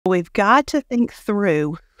We've got to think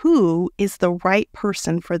through who is the right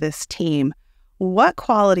person for this team. What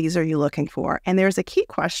qualities are you looking for? And there's a key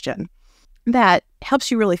question that helps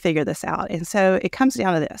you really figure this out. And so it comes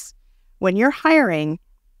down to this. When you're hiring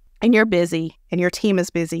and you're busy and your team is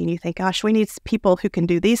busy and you think, gosh, we need people who can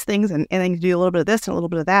do these things and then do a little bit of this and a little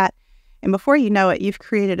bit of that. And before you know it, you've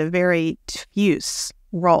created a very diffuse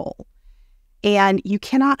role. And you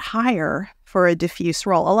cannot hire for a diffuse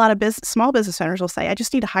role. A lot of small business owners will say, I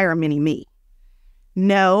just need to hire a mini me.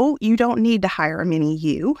 No, you don't need to hire a mini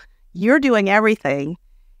you. You're doing everything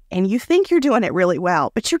and you think you're doing it really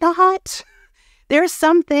well, but you're not. There are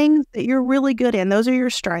some things that you're really good in. Those are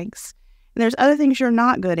your strengths. And there's other things you're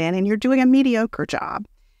not good in and you're doing a mediocre job.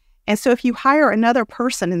 And so if you hire another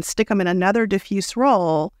person and stick them in another diffuse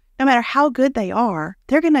role, no matter how good they are,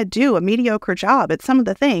 they're going to do a mediocre job at some of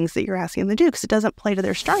the things that you're asking them to do because it doesn't play to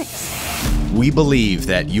their strengths. We believe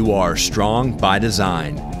that you are strong by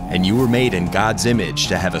design, and you were made in God's image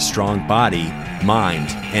to have a strong body, mind,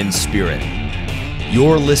 and spirit.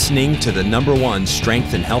 You're listening to the #1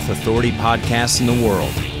 Strength and Health Authority podcast in the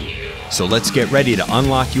world. So let's get ready to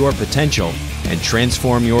unlock your potential and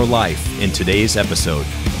transform your life in today's episode.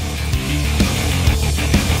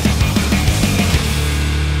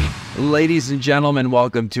 Ladies and gentlemen,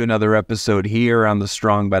 welcome to another episode here on the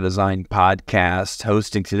Strong by Design podcast.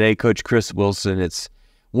 Hosting today, Coach Chris Wilson. It's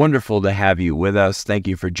wonderful to have you with us. Thank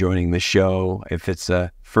you for joining the show. If it's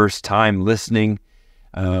a first time listening,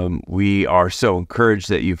 we are so encouraged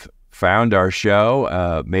that you've found our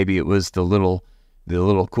show. Maybe it was the little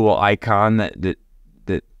cool icon that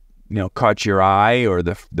caught your eye, or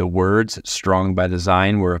the words "Strong by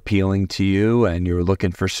Design" were appealing to you, and you were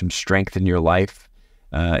looking for some strength in your life.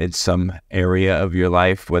 In some area of your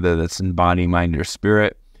life, whether that's in body, mind, or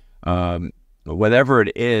spirit. Whatever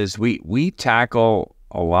it is, we tackle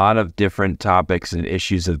a lot of different topics and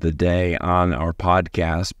issues of the day on our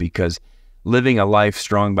podcast, because living a life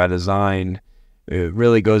strong by design, it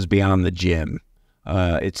really goes beyond the gym.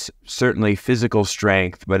 It's certainly physical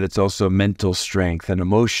strength, but it's also mental strength and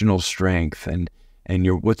emotional strength, and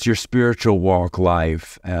what's your spiritual walk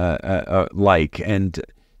life like. And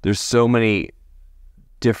there's so many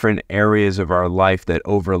different areas of our life that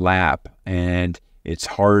overlap, and it's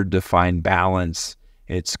hard to find balance.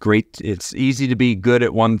 It's easy to be good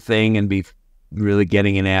at one thing and be really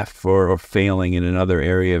getting an F or failing in another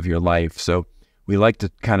area of your life. So we like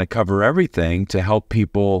to kind of cover everything to help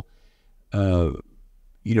people,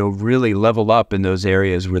 really level up in those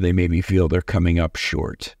areas where they maybe feel they're coming up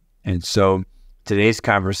short. And so today's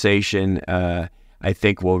conversation, I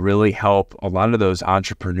think, will really help a lot of those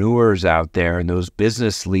entrepreneurs out there and those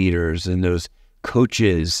business leaders and those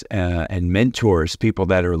coaches and mentors, people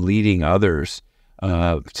that are leading others.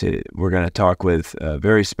 We're going to talk with a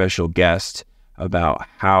very special guest about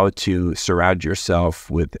how to surround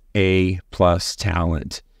yourself with A+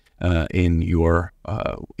 talent in your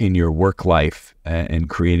work life, and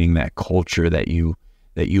creating that culture that you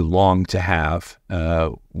long to have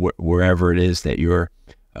wherever it is that you're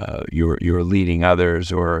leading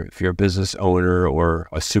others, or if you're a business owner or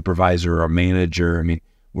a supervisor or a manager. I mean,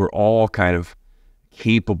 we're all kind of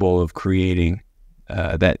capable of creating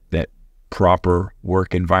that proper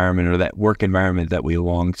work environment, or that work environment that we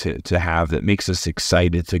long to have, that makes us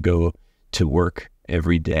excited to go to work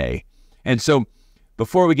every day. And so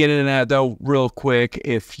before we get into that, though, real quick,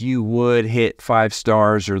 if you would hit 5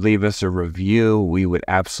 stars or leave us a review, we would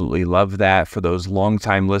absolutely love that. For those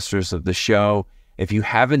longtime listeners of the show, if you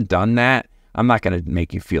haven't done that, I'm not going to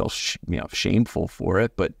make you feel shameful for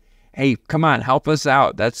it, but hey, come on, help us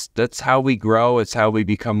out. That's how we grow. It's how we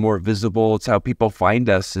become more visible. It's how people find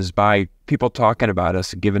us, is by people talking about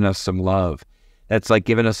us and giving us some love. That's like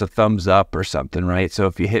giving us a thumbs up or something, right? So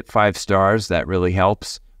if you hit 5 stars, that really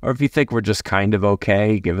helps. Or if you think we're just kind of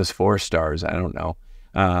okay, give us 4 stars. I don't know.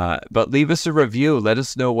 But leave us a review. Let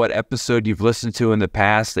us know what episode you've listened to in the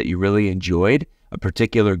past that you really enjoyed, a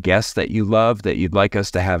particular guest that you love that you'd like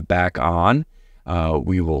us to have back on.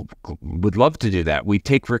 We would love to do that. We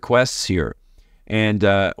take requests here. And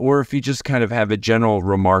or if you just kind of have a general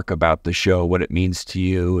remark about the show, what it means to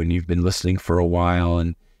you, and you've been listening for a while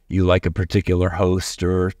and you like a particular host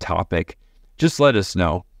or topic, just let us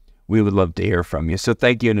know. We would love to hear from you. So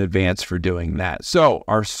thank you in advance for doing that. So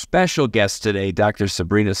our special guest today, Dr.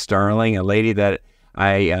 Sabrina Starling, a lady that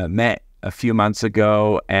I met a few months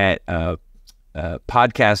ago at a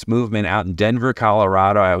podcast movement out in Denver,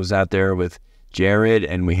 Colorado. I was out there with Jared,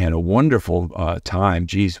 and we had a wonderful time.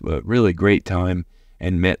 A really great time,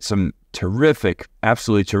 and met some terrific,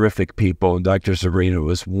 absolutely terrific people. And Dr. Sabrina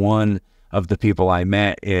was one of the people I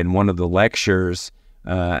met in one of the lectures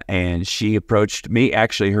And she approached me.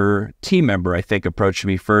 Actually, her team member, I think, approached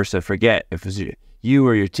me first. I forget if it was you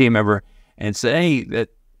or your team member, and said, "Hey, the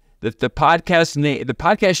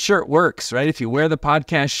podcast shirt works, right? If you wear the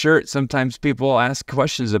podcast shirt, sometimes people ask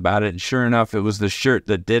questions about it." And sure enough, it was the shirt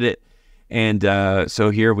that did it. And so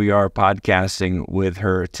here we are podcasting with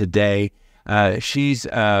her today. She's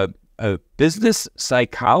a business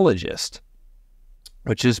psychologist,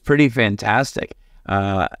 which is pretty fantastic.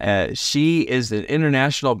 She is an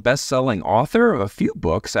international best-selling author of a few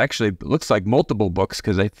books. Actually, it looks like multiple books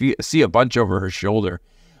because I see a bunch over her shoulder.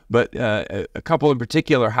 But a couple in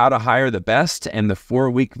particular, How to Hire the Best and The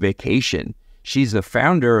 4-Week Vacation. She's the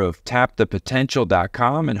founder of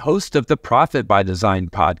tapthepotential.com and host of the Profit by Design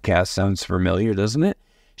podcast. Sounds familiar, doesn't it?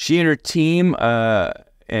 She and her team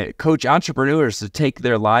coach entrepreneurs to take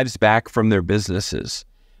their lives back from their businesses.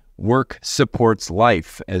 Work supports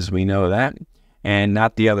life, as we know that, and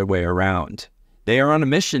not the other way around. They are on a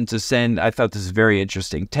mission to send, I thought this is very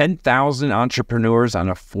interesting, 10,000 entrepreneurs on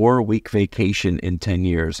a 4-week vacation in 10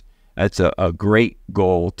 years. That's a great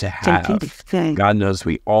goal to have. God knows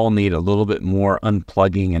we all need a little bit more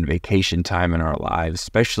unplugging and vacation time in our lives,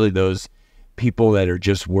 especially those people that are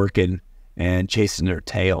just working and chasing their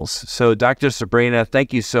tails. So Dr. Sabrina,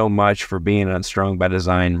 thank you so much for being on Strong by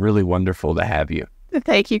Design. Really wonderful to have you.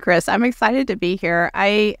 Thank you, Chris. I'm excited to be here.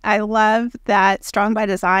 I love that Strong by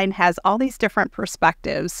Design has all these different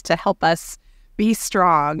perspectives to help us be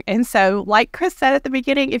strong. And so, like Chris said at the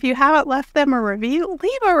beginning, if you haven't left them a review,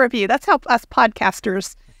 leave a review. That's how us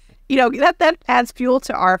podcasters, that adds fuel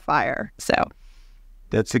to our fire. So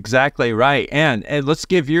that's exactly right. And let's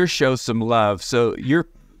give your show some love. So you're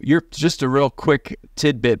just a real quick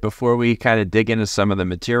tidbit before we kind of dig into some of the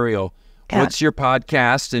material. Yeah. What's your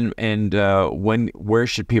podcast and where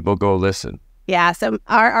should people go listen? Yeah, so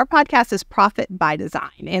our podcast is Profit by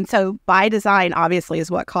Design. And so by design, obviously, is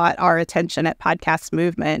what caught our attention at Podcast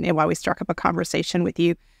Movement and why we struck up a conversation with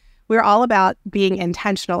you. We're all about being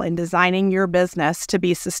intentional in designing your business to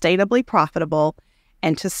be sustainably profitable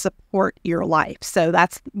and to support your life. So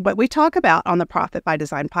that's what we talk about on the Profit by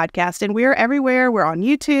Design podcast. And we're everywhere. We're on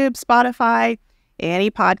YouTube, Spotify, any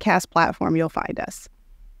podcast platform you'll find us.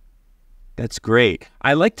 That's great.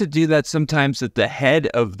 I like to do that sometimes at the head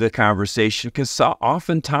of the conversation because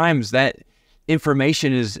oftentimes that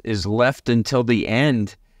information is left until the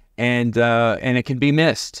end and it can be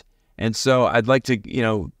missed. And so I'd like to,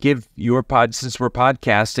 give your since we're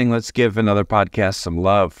podcasting, let's give another podcast some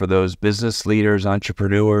love for those business leaders,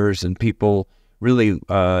 entrepreneurs, and people really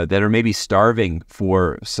that are maybe starving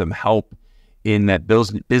for some help in that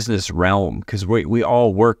business realm, because we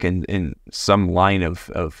all work in some line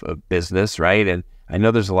of business, right? And I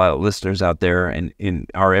know there's a lot of listeners out there and in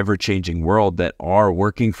our ever-changing world that are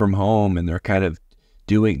working from home and they're kind of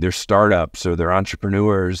doing their startups or they're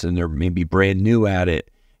entrepreneurs and they're maybe brand new at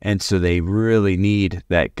it. And so they really need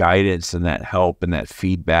that guidance and that help and that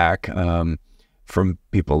feedback from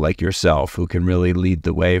people like yourself who can really lead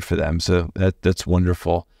the way for them. So that's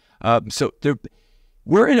wonderful.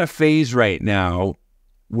 We're in a phase right now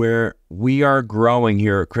where we are growing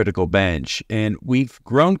here at Critical Bench, and we've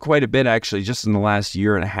grown quite a bit actually just in the last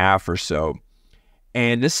year and a half or so.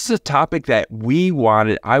 And this is a topic that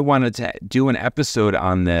I wanted to do an episode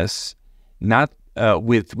on this, not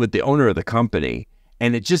with the owner of the company,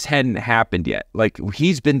 and it just hadn't happened yet. Like,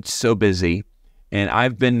 he's been so busy, and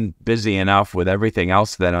I've been busy enough with everything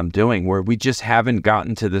else that I'm doing where we just haven't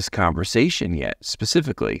gotten to this conversation yet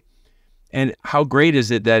specifically. And how great is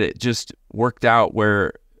it that it just worked out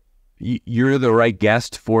where you're the right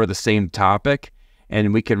guest for the same topic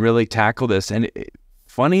and we can really tackle this. And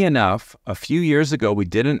funny enough, a few years ago, we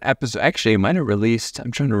did an episode. Actually, it might have released.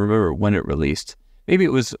 I'm trying to remember when it released. Maybe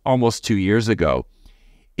it was almost 2 years ago.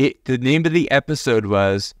 The name of the episode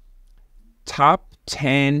was Top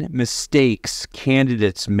 10 Mistakes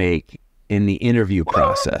Candidates Make in the Interview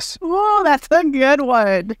Process. Oh, that's a good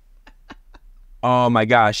one. Oh my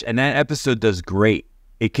gosh. And that episode does great.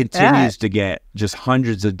 It continues to get just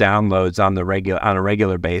hundreds of downloads on a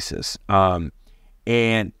regular basis.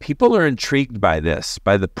 And people are intrigued by this,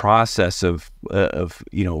 by the process of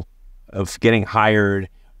getting hired,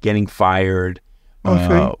 getting fired,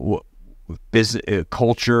 business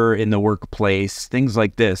culture in the workplace, things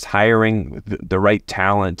like this, hiring the right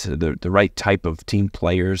talent, the right type of team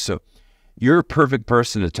players. So you're a perfect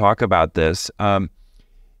person to talk about this.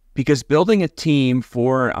 Because building a team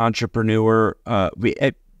for an entrepreneur,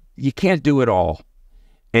 you can't do it all.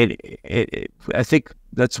 And I think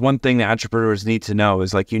that's one thing that entrepreneurs need to know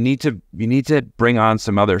is like you need to bring on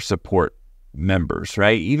some other support members,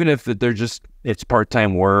 right? Even if it's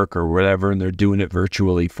part-time work or whatever, and they're doing it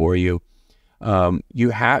virtually for you.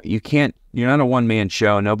 You're not a one-man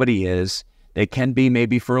show. Nobody is. They can be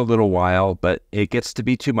maybe for a little while, but it gets to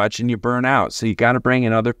be too much and you burn out. So you got to bring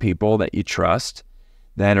in other people that you trust,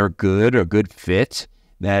 that are good or good fit,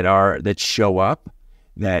 that show up,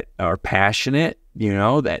 that are passionate,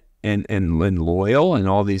 that and loyal and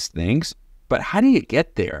all these things. But how do you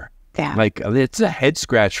get there? Yeah. Like, it's a head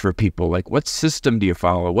scratch for people. Like, what system do you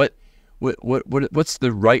follow? What's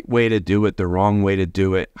the right way to do it, the wrong way to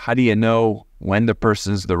do it? How do you know when the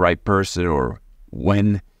person's the right person, or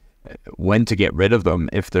when to get rid of them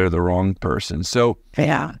if they're the wrong person? So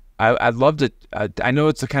yeah, I'd love to, I know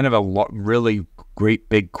it's a kind of a really great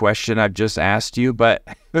big question I've just asked you, but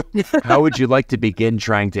how would you like to begin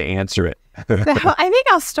trying to answer it? So I think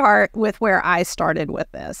I'll start with where I started with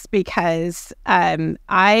this, because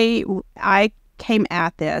I came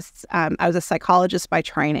at this. I was a psychologist by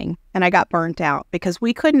training, and I got burnt out because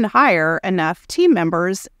we couldn't hire enough team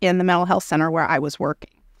members in the mental health center where I was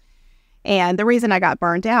working. And the reason I got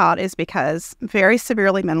burned out is because very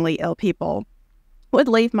severely mentally ill people would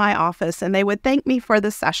leave my office and they would thank me for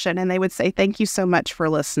the session, and they would say, "Thank you so much for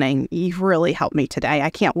listening. You've really helped me today. I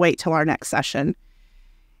can't wait till our next session."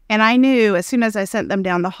 And I knew as soon as I sent them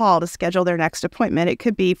down the hall to schedule their next appointment, it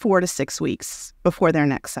could be 4 to 6 weeks before their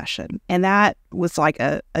next session. And that was like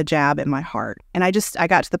a jab in my heart. And I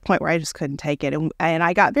got to the point where I just couldn't take it. And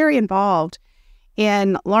I got very involved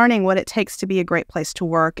in learning what it takes to be a great place to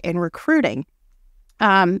work and recruiting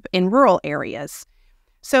in rural areas.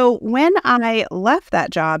 So when I left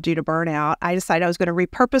that job due to burnout, I decided I was going to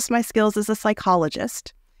repurpose my skills as a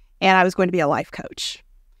psychologist, and I was going to be a life coach.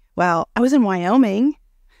 Well, I was in Wyoming.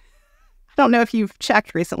 I don't know if you've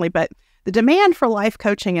checked recently, but the demand for life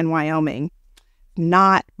coaching in Wyoming,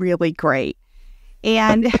 not really great.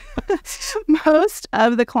 And most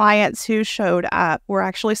of the clients who showed up were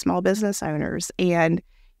actually small business owners. And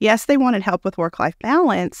yes, they wanted help with work-life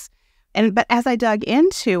balance. But as I dug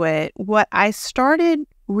into it, what I started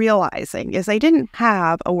realizing is they didn't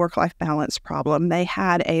have a work-life balance problem. They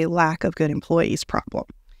had a lack of good employees problem.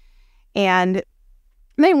 And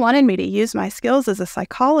they wanted me to use my skills as a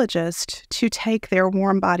psychologist to take their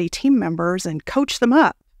warm body team members and coach them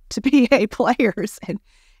up to be A players. And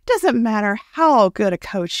it doesn't matter how good a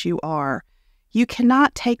coach you are, you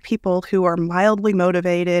cannot take people who are mildly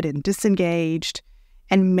motivated and disengaged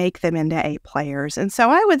and make them into A players. And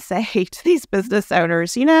so I would say to these business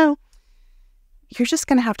owners, you're just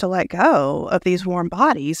going to have to let go of these warm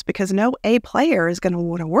bodies, because no A player is going to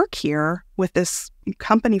want to work here with this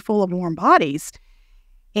company full of warm bodies.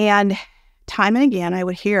 And time and again, I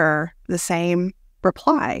would hear the same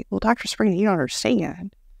reply. "Well, Dr. Sabrina, you don't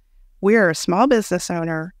understand. We're a small business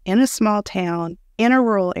owner in a small town, in a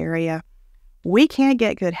rural area. We can't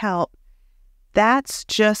get good help. That's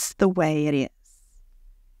just the way it is."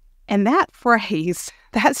 And that phrase,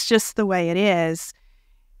 "that's just the way it is,"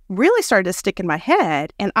 really started to stick in my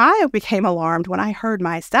head. And I became alarmed when I heard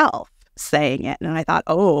myself saying it. And I thought,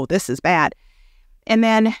 oh, this is bad. And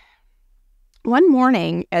then one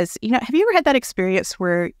morning, have you ever had that experience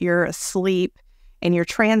where you're asleep and you're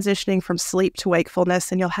transitioning from sleep to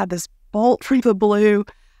wakefulness, and you'll have this bolt from the blue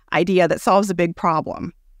idea that solves a big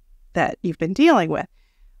problem that you've been dealing with?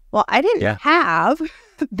 Well, I didn't have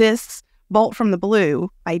this bolt from the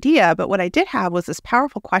blue idea, but what I did have was this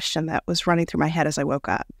powerful question that was running through my head as I woke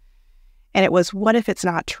up. And it was, what if it's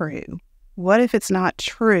not true? What if it's not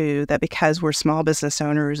true that because we're small business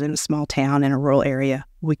owners in a small town in a rural area,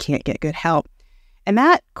 we can't get good help? And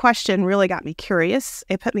that question really got me curious.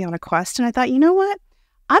 It put me on a quest, and I thought, you know what?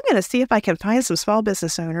 I'm going to see if I can find some small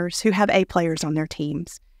business owners who have A players on their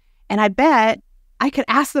teams. And I bet I could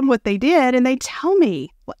ask them what they did, and they'd tell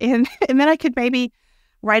me. And then I could maybe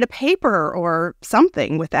write a paper or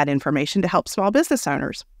something with that information to help small business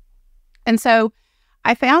owners. And so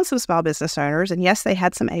I found some small business owners, and yes, they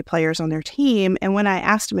had some A players on their team. And when I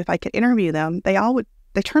asked them if I could interview them, they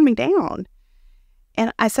turned me down.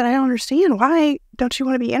 And I said, "I don't understand. Why don't you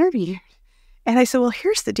want to be interviewed?" And I said, "Well,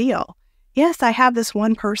 here's the deal. Yes, I have this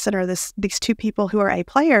one person or these two people who are A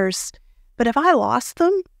players, but if I lost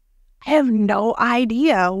them, I have no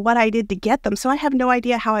idea what I did to get them. So I have no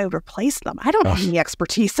idea how I would replace them. I don't have any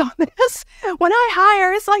expertise on this. When I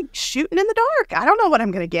hire, it's like shooting in the dark. I don't know what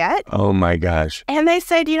I'm going to get." Oh my gosh. And they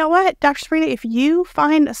said, "You know what, Dr. Sabrina, if you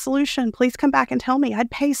find a solution, please come back and tell me. I'd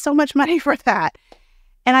pay so much money for that."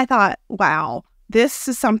 And I thought, wow, this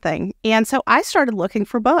is something. And so I started looking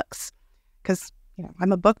for books because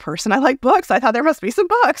I'm a book person. I like books. I thought there must be some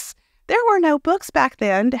books. There were no books back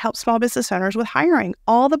then to help small business owners with hiring.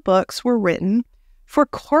 All the books were written for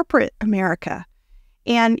corporate America.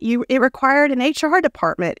 And it required an HR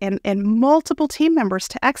department and multiple team members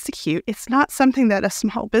to execute. It's not something that a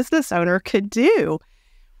small business owner could do.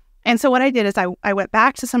 And so what I did is I went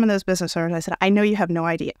back to some of those business owners. I said, I know you have no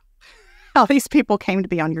idea how these people came to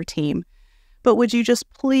be on your team, but would you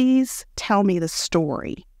just please tell me the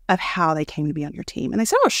story of how they came to be on your team? And they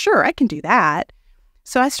said, oh, sure, I can do that.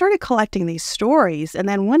 So I started collecting these stories. And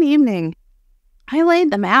then one evening, I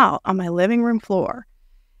laid them out on my living room floor.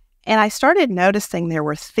 And I started noticing there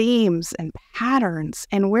were themes and patterns.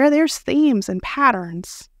 And where there's themes and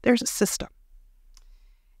patterns, there's a system.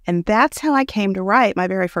 And that's how I came to write my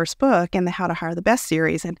very first book in the How to Hire the Best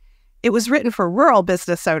series. And it was written for rural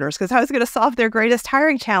business owners because I was going to solve their greatest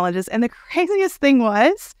hiring challenges. And the craziest thing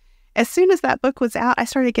was, as soon as that book was out, I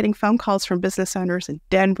started getting phone calls from business owners in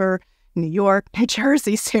Denver, New York, New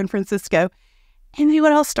Jersey, San Francisco. And they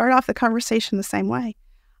would all start off the conversation the same way.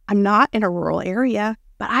 I'm not in a rural area,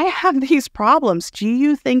 but I have these problems. Do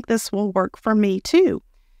you think this will work for me too?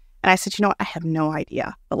 And I said, you know what? I have no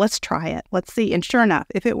idea, but let's try it. Let's see. And sure enough,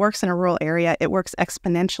 if it works in a rural area, it works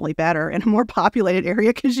exponentially better in a more populated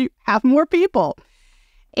area because you have more people.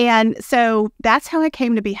 And so that's how I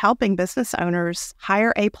came to be helping business owners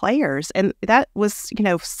hire A players. And that was,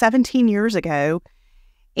 17 years ago.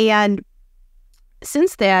 And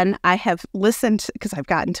since then, I have listened because I've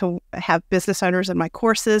gotten to have business owners in my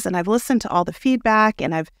courses, and I've listened to all the feedback,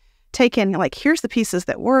 and I've taken here's the pieces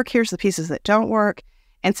that work, here's the pieces that don't work.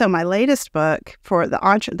 And so my latest book for the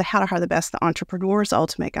How to Hire the Best, the Entrepreneur's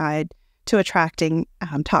Ultimate Guide to Attracting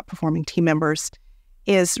Top Performing Team Members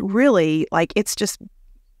is really it's just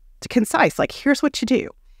concise. Here's what you do.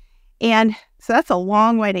 And so that's a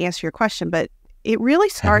long way to answer your question, but it really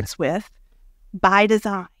starts with by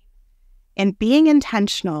design and being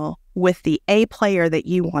intentional with the A player that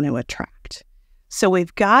you want to attract. So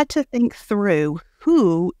we've got to think through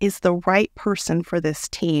who is the right person for this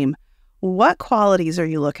team. What qualities are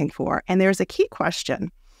you looking for? And there's a key question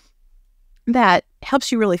that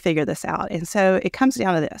helps you really figure this out. And so it comes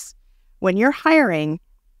down to this. When you're hiring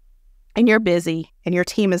and you're busy and your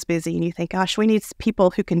team is busy and you think, gosh, we need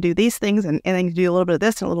people who can do these things and then do a little bit of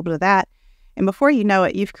this and a little bit of that. And before you know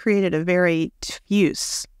it, you've created a very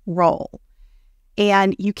diffuse role.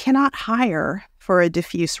 And you cannot hire for a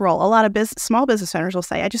diffuse role. A lot of small business owners will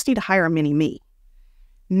say, I just need to hire a mini me.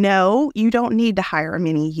 No, you don't need to hire a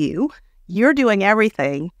mini you. You're doing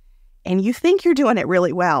everything and you think you're doing it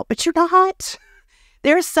really well, but you're not.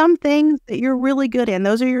 There's some things that you're really good in.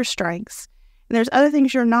 Those are your strengths. And there's other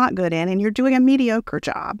things you're not good in, and you're doing a mediocre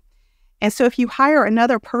job. And so if you hire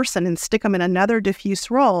another person and stick them in another diffuse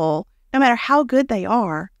role, no matter how good they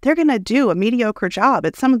are, they're going to do a mediocre job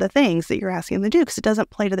at some of the things that you're asking them to do because it doesn't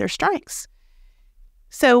play to their strengths.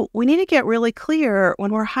 So we need to get really clear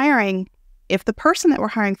when we're hiring, if the person that we're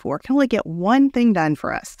hiring for can only get one thing done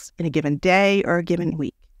for us in a given day or a given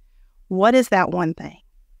week, what is that one thing?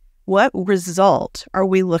 What result are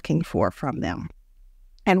we looking for from them?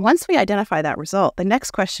 And once we identify that result, the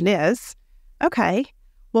next question is, okay,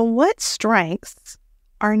 well, what strengths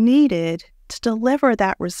are needed to deliver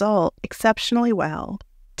that result exceptionally well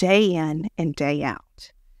day in and day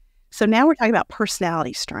out? So now we're talking about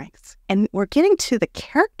personality strengths, and we're getting to the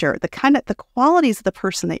character, the qualities of the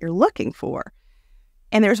person that you're looking for.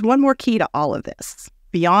 And there's one more key to all of this,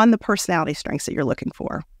 beyond the personality strengths that you're looking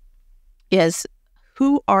for, is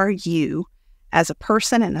who are you as a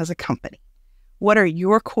person and as a company? What are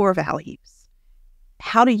your core values?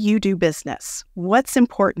 How do you do business? What's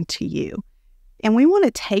important to you? And we want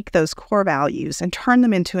to take those core values and turn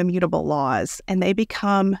them into immutable laws, and they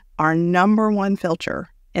become our number one filter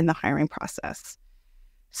in the hiring process.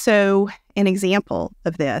 So an example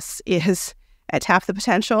of this is at Tap the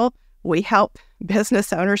Potential, we help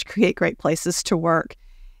business owners create great places to work.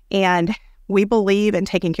 And we believe in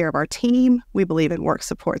taking care of our team. We believe in work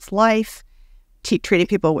supports life, treating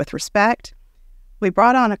people with respect. We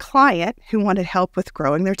brought on a client who wanted help with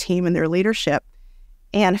growing their team and their leadership.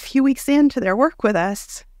 And a few weeks into their work with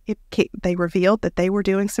us, they revealed that they were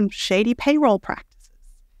doing some shady payroll practices.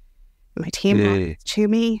 My team brought it to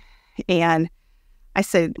me, and I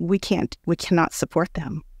said, we cannot support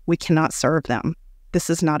them. We cannot serve them. This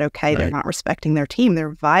is not okay. Right. They're not respecting their team.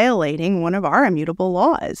 They're violating one of our immutable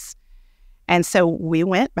laws. And so we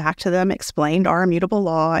went back to them, explained our immutable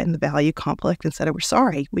law and the value conflict, and said, we're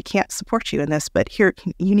sorry, we can't support you in this, but here,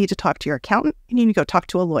 you need to talk to your accountant. You need to go talk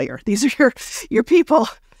to a lawyer. These are your people.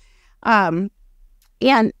 And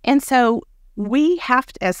so we have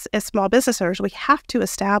to, as small business owners, we have to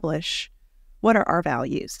establish what are our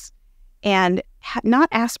values. and not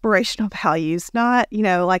aspirational values, not,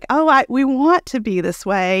 like, oh, we want to be this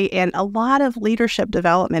way. And a lot of leadership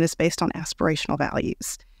development is based on aspirational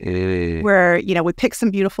values, where, we pick some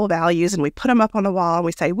beautiful values and we put them up on the wall and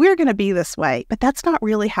we say, we're going to be this way. But that's not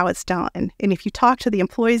really how it's done. And if you talk to the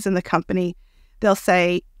employees in the company, they'll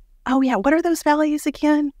say, oh, yeah, what are those values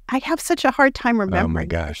again? I have such a hard time remembering. Oh, my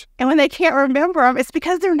gosh. And when they can't remember them, it's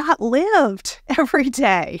because they're not lived every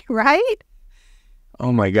day, right?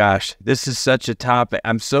 Oh my gosh, this is such a topic.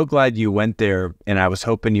 I'm so glad you went there, and I was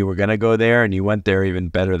hoping you were going to go there, and you went there even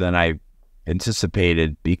better than I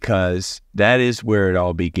anticipated, because that is where it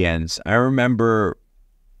all begins. I remember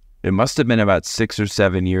it must have been about 6 or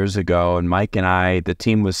 7 years ago, and Mike and I, the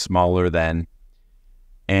team was smaller then,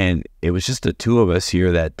 and it was just the two of us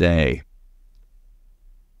here that day.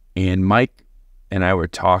 And Mike and I were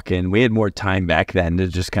talking. We had more time back then to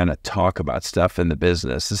just kind of talk about stuff in the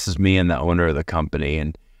business. This is me and the owner of the company,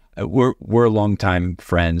 and we're longtime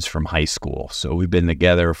friends from high school. So we've been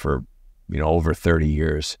together for over 30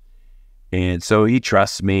 years. And so he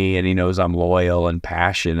trusts me, and he knows I'm loyal and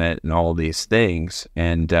passionate and all these things.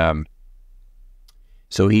 And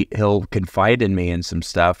so he'll confide in me in some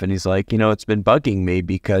stuff, and he's like, it's been bugging me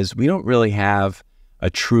because we don't really have a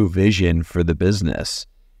true vision for the business.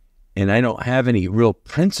 And I don't have any real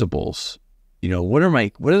principles. What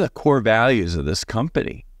are the core values of this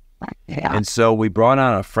company? Yeah. And so we brought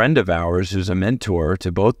on a friend of ours who's a mentor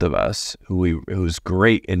to both of us, who's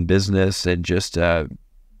great in business, and just,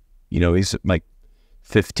 he's like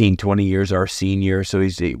 15, 20 years our senior. So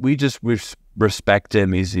we respect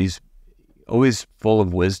him. He's always full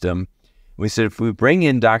of wisdom. We said, if we bring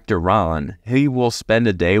in Dr. Ron, he will spend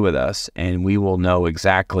a day with us, and we will know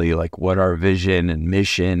exactly like what our vision and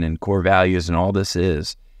mission and core values and all this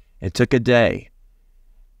is. It took a day,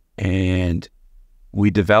 and we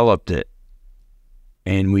developed it,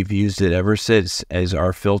 and we've used it ever since as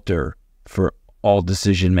our filter for all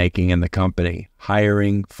decision making in the company,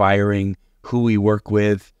 hiring, firing, who we work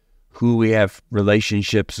with, who we have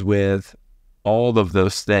relationships with, all of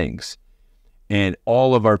those things. And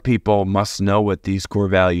all of our people must know what these core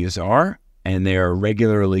values are, and they are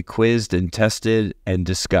regularly quizzed and tested and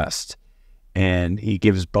discussed. And he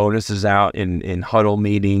gives bonuses out in huddle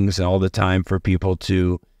meetings all the time for people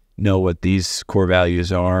to know what these core values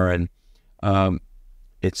are. And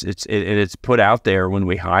it's put out there when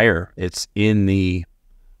we hire. It's in the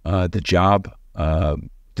job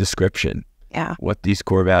description. Yeah, what these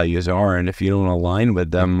core values are, and if you don't align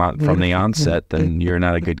with them from the onset, then you're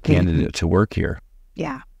not a good candidate to work here.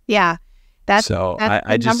 Yeah. That's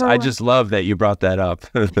I just love that you brought that up.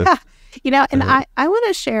 Yeah. And I want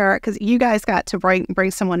to share, because you guys got to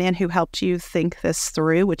bring someone in who helped you think this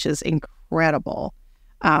through, which is incredible,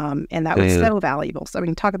 and that was so valuable. So I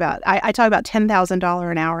mean, I talk about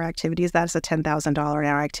 $10,000 an hour activities. That's a $10,000 an hour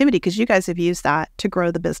activity, because you guys have used that to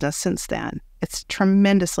grow the business since then. It's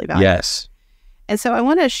tremendously valuable. Yes. And so I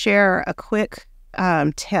want to share a quick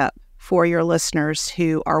tip for your listeners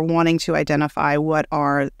who are wanting to identify what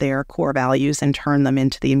are their core values and turn them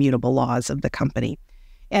into the immutable laws of the company.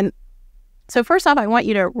 And so first off, I want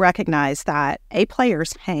you to recognize that A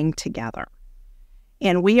players hang together,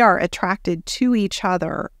 and we are attracted to each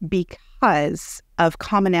other because of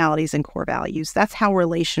commonalities and core values. That's how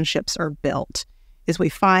relationships are built, is we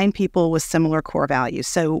find people with similar core values.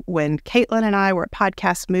 So when Caitlin and I were at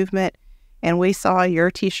Podcast Movement, and we saw your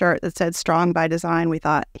T-shirt that said "Strong by Design," we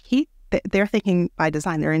thought, they're thinking by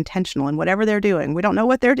design. They're intentional in whatever they're doing. We don't know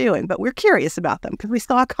what they're doing, but we're curious about them because we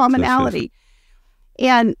saw a commonality.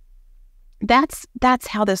 And that's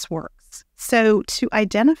how this works. So to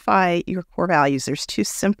identify your core values, there's two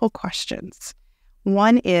simple questions.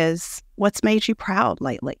 One is, what's made you proud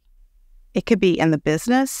lately? It could be in the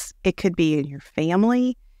business. It could be in your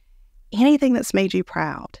family. Anything that's made you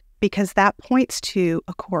proud, because that points to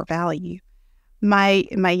a core value. My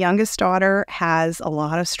youngest daughter has a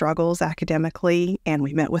lot of struggles academically, and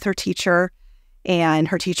we met with her teacher, and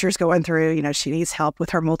her teacher's going through, she needs help with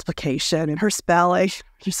her multiplication and her spelling.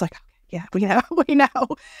 She's like, yeah, we know.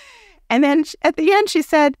 And then at the end she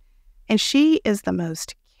said, and she is the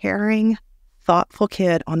most caring, thoughtful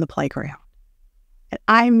kid on the playground. And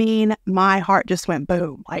I mean, my heart just went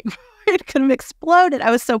boom, like it could have exploded. I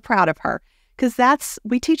was so proud of her. Because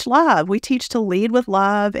we teach love. We teach to lead with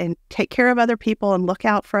love and take care of other people and look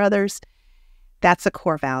out for others. That's a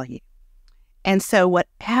core value. And so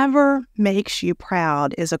whatever makes you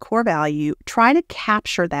proud is a core value. Try to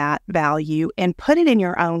capture that value and put it in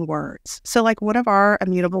your own words. So like one of our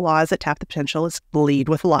immutable laws at Tap the Potential is lead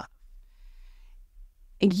with love.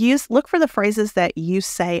 Look for the phrases that you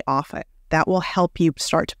say often. that will help you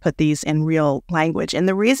start to put these in real language. And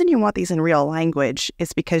the reason you want these in real language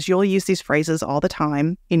is because you'll use these phrases all the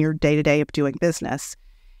time in your day-to-day of doing business.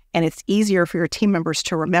 And it's easier for your team members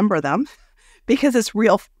to remember them because it's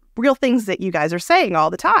real things that you guys are saying all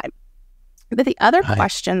the time. But the other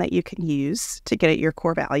question that you can use to get at your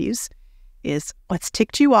core values is, what's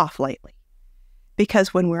ticked you off lately?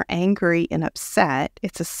 Because when we're angry and upset,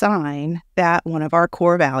 it's a sign that one of our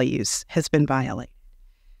core values has been violated.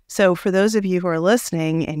 So for those of you who are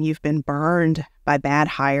listening and you've been burned by bad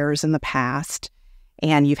hires in the past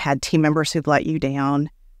and you've had team members who've let you down,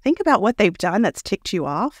 think about what they've done that's ticked you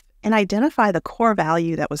off and identify the core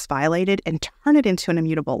value that was violated and turn it into an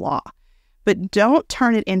immutable law. But don't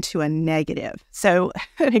turn it into a negative. So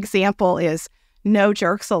an example is no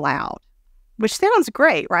jerks allowed, which sounds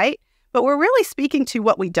great, right? But we're really speaking to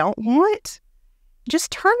what we don't want.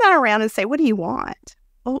 Just turn that around and say, what do you want?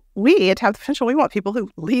 Well, we at Tap the Potential, we want people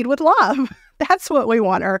who lead with love. That's what we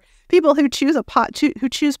want, or people who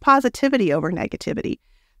choose positivity over negativity.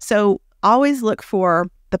 So always look for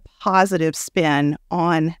the positive spin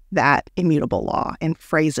on that immutable law and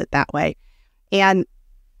phrase it that way. And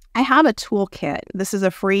I have a toolkit. This is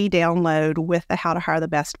a free download with the How to Hire the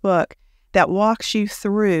Best book that walks you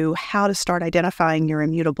through how to start identifying your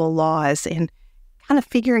immutable laws and kind of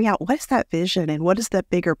figuring out what is that vision and what is that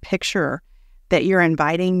bigger picture that you're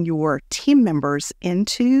inviting your team members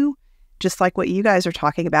into, just like what you guys are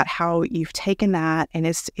talking about, how you've taken that and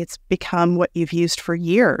it's become what you've used for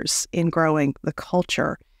years in growing the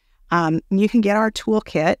culture. You can get our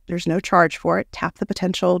toolkit. There's no charge for it.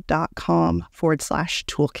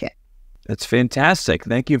 tapthepotential.com/toolkit. That's fantastic.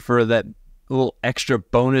 Thank you for that little extra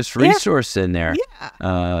bonus resource in there.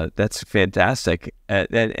 Yeah. That's fantastic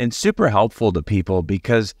and super helpful to people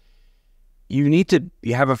because you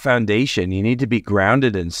have a foundation. You need to be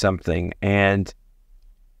grounded in something, and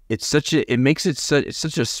it's such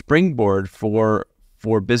a springboard for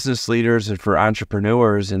business leaders and for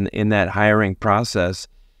entrepreneurs in that hiring process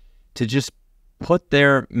to just put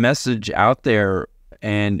their message out there,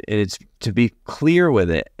 and it's to be clear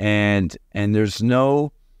with it, and there's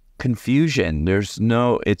no confusion. It's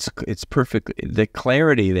perfect. The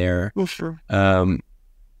clarity there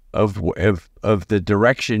of the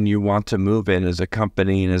direction you want to move in as a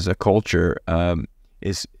company and as a culture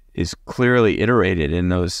is clearly iterated in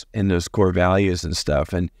those core values and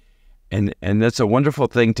stuff. And that's a wonderful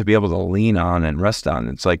thing to be able to lean on and rest on.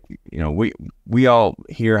 It's like, we all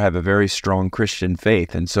here have a very strong Christian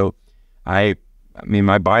faith, and so I mean,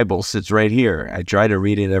 my Bible sits right here. I try to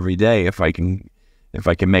read it every day if I can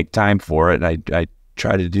make time for it. I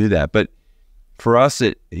try to do that. But for us,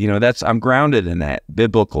 I'm grounded in that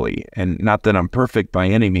biblically, and not that I'm perfect by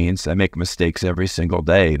any means. I make mistakes every single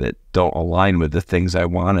day that don't align with the things I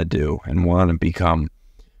want to do and want to become.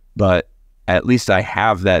 But at least I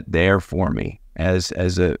have that there for me as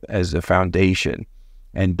a foundation,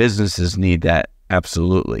 and businesses need that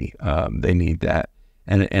absolutely. They need that,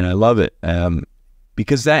 and I love it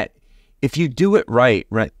because that if you do it right,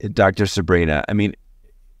 Dr. Sabrina, I mean,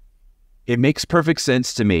 it makes perfect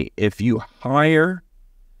sense to me. If you hire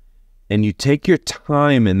and you take your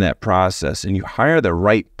time in that process and you hire the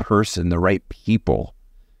right person, the right people,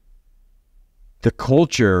 the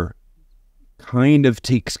culture kind of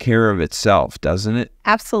takes care of itself, doesn't it?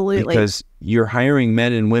 Absolutely. Because you're hiring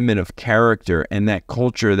men and women of character, and that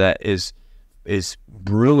culture that is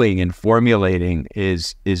brewing and formulating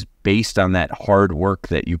is based on that hard work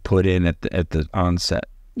that you put in at the onset.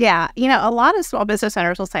 Yeah. A lot of small business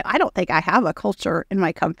owners will say, I don't think I have a culture in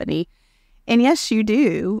my company. And yes, you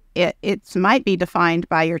do. It might be defined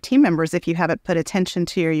by your team members if you haven't put attention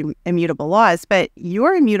to your immutable laws, but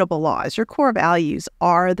your immutable laws, your core values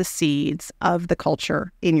are the seeds of the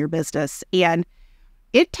culture in your business. And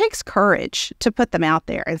it takes courage to put them out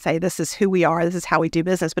there and say, this is who we are, this is how we do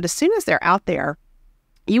business. But as soon as they're out there,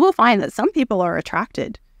 you will find that some people are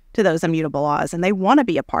attracted to those immutable laws and they want to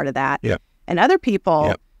be a part of that. Yep. And other people,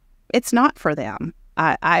 Yep. It's not for them.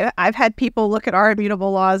 I've had people look at our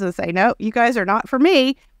immutable laws and say, no, you guys are not for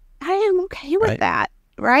me. I am okay with that,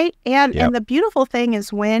 right? And the beautiful thing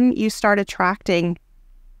is when you start attracting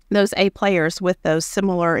those A players with those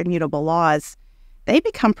similar immutable laws, they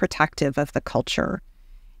become protective of the culture.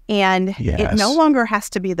 And it no longer has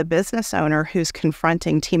to be the business owner who's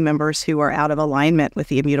confronting team members who are out of alignment with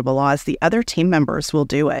the immutable laws. The other team members will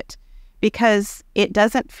do it because it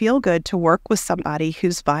doesn't feel good to work with somebody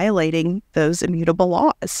who's violating those immutable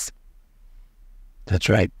laws. That's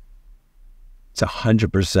right. It's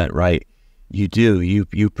 100% right. You do.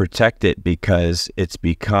 You protect it because it's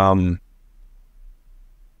become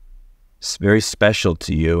very special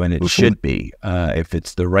to you, and it should be. If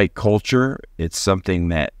it's the right culture, it's something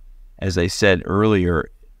that, as I said earlier,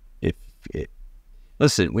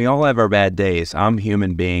 listen, we all have our bad days. I'm a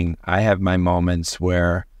human being. I have my moments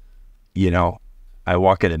where, I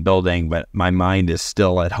walk in a building, but my mind is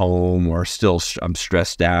still at home, or still I'm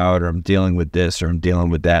stressed out, or I'm dealing with this, or I'm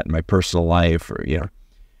dealing with that in my personal life, or,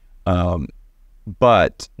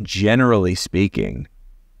 but generally speaking,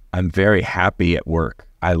 I'm very happy at work.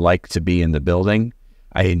 I like to be in the building.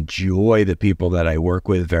 I enjoy the people that I work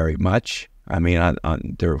with very much. I mean,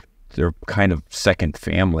 they're kind of second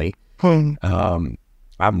family.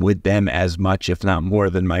 I'm with them as much, if not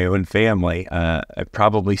more, than my own family. I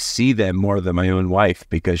probably see them more than my own wife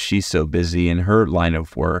because she's so busy in her line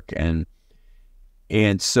of work. And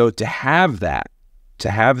so to have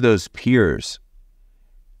those peers,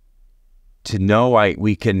 to know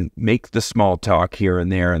we can make the small talk here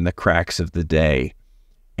and there in the cracks of the day,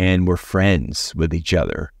 and we're friends with each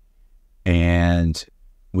other, and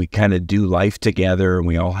we kind of do life together, and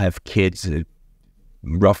we all have kids at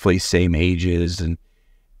roughly same ages,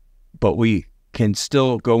 but we can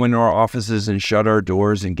still go into our offices and shut our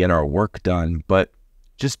doors and get our work done. But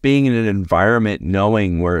just being in an environment,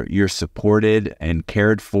 knowing where you're supported and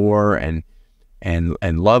cared for and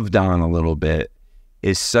loved on a little bit,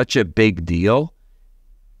 is such a big deal.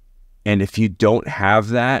 And if you don't have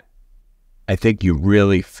that, I think you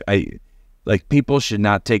really, people should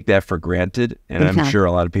not take that for granted. And I'm sure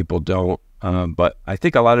a lot of people don't. But I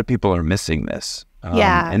think a lot of people are missing this.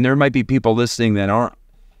 And there might be people listening that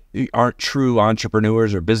aren't true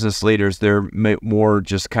entrepreneurs or business leaders. They're more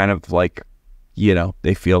just kind of like,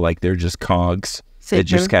 they feel like they're just cogs that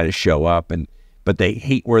just kind of show up, but they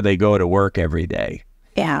hate where they go to work every day.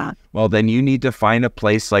 Yeah. Well, then you need to find a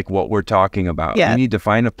place like what we're talking about. You need to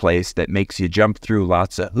find a place that makes you jump through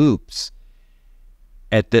lots of hoops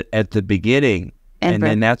at the beginning, and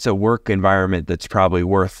then that's a work environment that's probably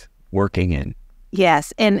worth working in.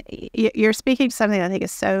 Yes, and you're speaking to something I think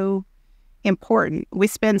is so important. We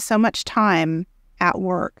spend so much time at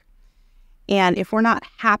work, and if we're not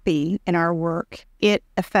happy in our work, it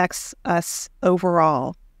affects us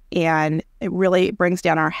overall, and it really brings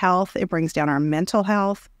down our health. It brings down our mental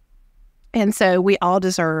health, and so we all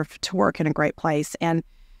deserve to work in a great place. And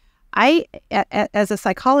I, as a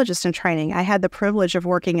psychologist in training, I had the privilege of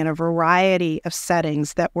working in a variety of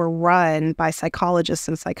settings that were run by psychologists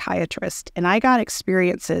and psychiatrists, and I got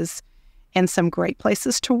experiences in some great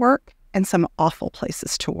places to work and some awful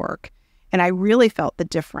places to work. And I really felt the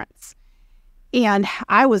difference. And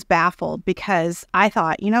I was baffled because I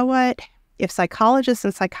thought, you know what? If psychologists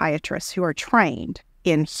and psychiatrists who are trained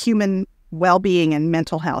in human well-being and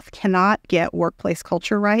mental health cannot get workplace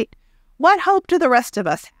culture right, what hope do the rest of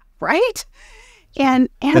us have, right? And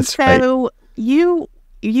That's so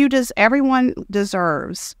right. Everyone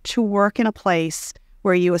deserves to work in a place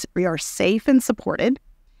where you are safe and supported.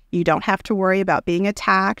 You don't have to worry about being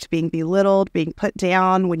attacked, being belittled, being put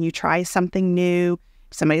down when you try something new.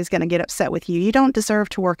 Somebody's going to get upset with you. You don't deserve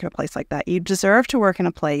to work in a place like that. You deserve to work in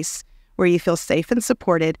a place where you feel safe and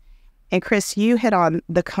supported. And Chris, you hit on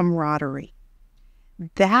the camaraderie.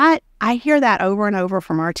 That, I hear that over and over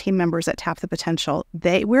from our team members at Tap the Potential.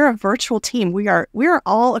 We're a virtual team. We are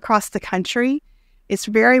all across the country. It's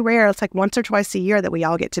very rare. It's like once or twice a year that we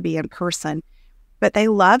all get to be in person. But they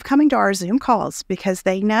love coming to our Zoom calls because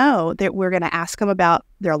they know that we're going to ask them about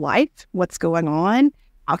their life, what's going on,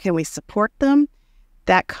 how can we support them.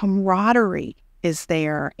 That camaraderie is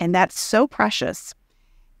there, and that's so precious.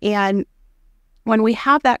 And when we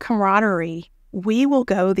have that camaraderie, we will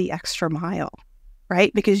go the extra mile,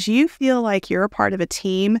 right? Because you feel like you're a part of a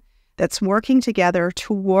team that's working together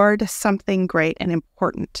toward something great and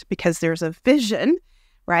important because there's a vision,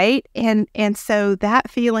 right? And so that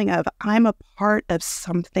feeling of I'm a part of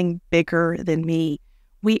something bigger than me,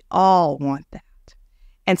 we all want that.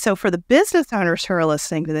 And so for the business owners who are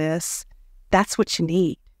listening to this, that's what you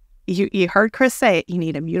need. You heard Chris say it. You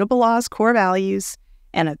need immutable laws, core values,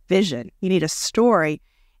 and a vision. You need a story.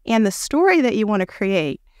 And the story that you want to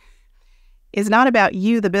create is not about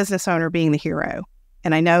you, the business owner, being the hero.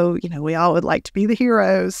 And I know, we all would like to be the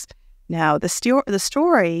heroes. No, the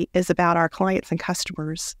story is about our clients and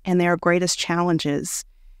customers and their greatest challenges.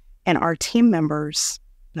 And our team members,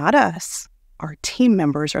 not us, our team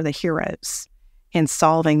members are the heroes in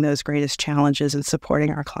solving those greatest challenges and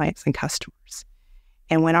supporting our clients and customers.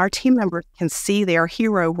 And when our team members can see their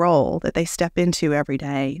hero role that they step into every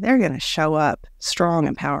day, they're going to show up strong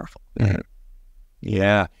and powerful. Mm-hmm.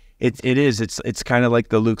 Yeah. It is. It's kind of like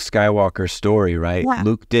the Luke Skywalker story, right? Yeah.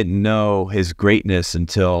 Luke didn't know his greatness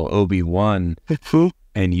until Obi-Wan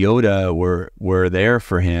and Yoda were there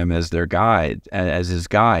for him as their guide, as his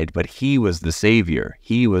guide. But he was the savior.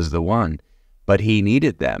 He was the one. But he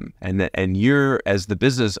needed them. And you're, as the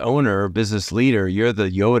business owner, business leader, you're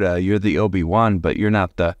the Yoda, you're the Obi-Wan, but you're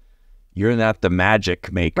not the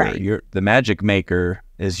magic maker. Right. The magic maker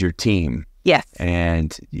is your team. Yes.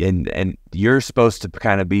 And you're supposed to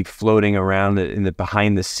kind of be floating around in the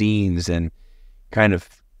behind the scenes and kind of,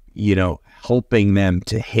 helping them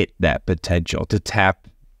to hit that potential, to tap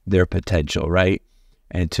their potential, right?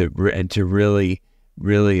 And to really,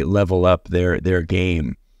 really level up their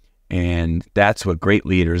game. And that's what great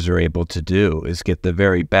leaders are able to do, is get the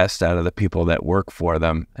very best out of the people that work for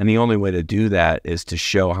them. And the only way to do that is to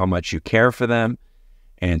show how much you care for them,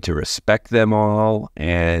 and to respect them all,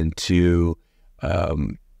 and to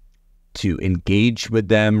engage with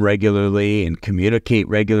them regularly and communicate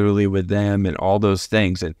regularly with them and all those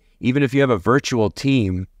things. And even if you have a virtual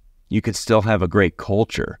team, you could still have a great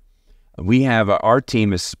culture. Our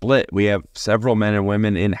team is split. We have several men and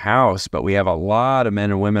women in-house, but we have a lot of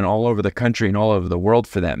men and women all over the country and all over the world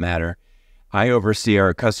for that matter. I oversee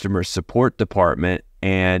our customer support department,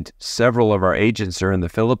 and several of our agents are in the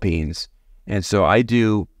Philippines. And so I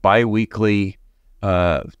do bi-weekly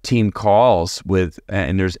team calls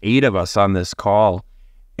and there's 8 of us on this call,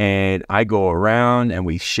 and I go around and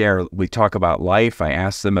we talk about life. I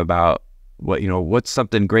ask them about what's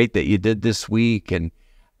something great that you did this week, and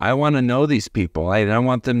I want to know these people. I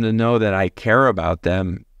want them to know that I care about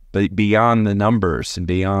them, but beyond the numbers and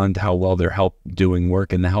beyond how well they're doing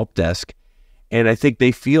work in the help desk. And I think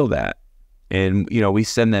they feel that. And, we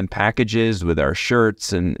send them packages with our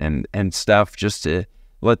shirts and stuff just to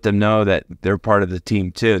let them know that they're part of the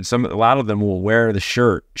team too. And a lot of them will wear the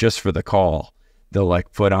shirt just for the call. They'll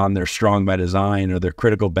put on their Strong by Design or their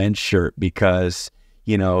Critical Bench shirt because,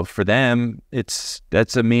 for them,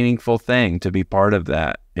 that's a meaningful thing to be part of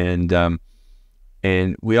that. And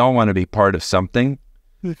we all want to be part of something.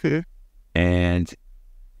 Mm-hmm. And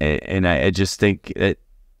I just think that,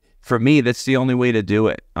 for me, that's the only way to do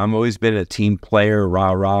it. I've always been a team player,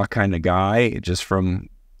 rah-rah kind of guy, just from,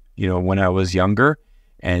 when I was younger.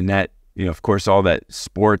 And that, of course, all that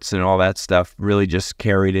sports and all that stuff really just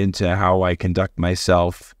carried into how I conduct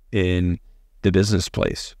myself in the business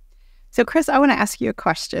place. So, Chris, I want to ask you a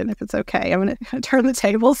question, if it's okay. I'm going to turn the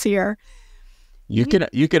tables here. You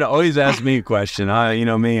can always ask me a question.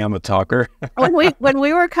 Me, I'm a talker. when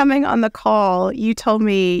we were coming on the call, you told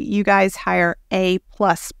me you guys hire A++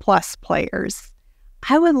 players.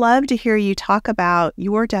 I would love to hear you talk about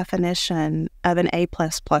your definition of an A++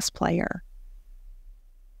 player.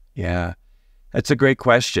 Yeah, that's a great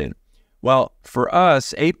question. Well, for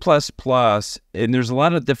us, A++, and there's a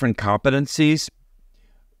lot of different competencies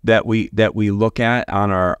that we look at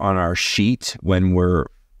on our sheet when we're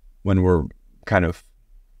kind of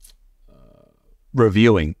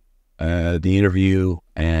reviewing the interview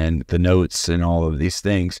and the notes and all of these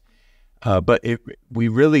things. But we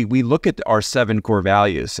look at our 7 core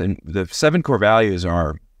values, and the 7 core values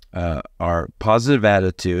are positive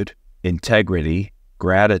attitude, integrity,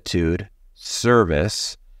 gratitude,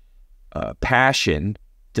 service, passion,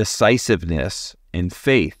 decisiveness, and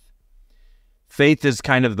faith. Faith is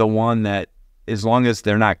kind of the one that, as long as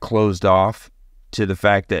they're not closed off to the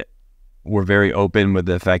fact that we're very open with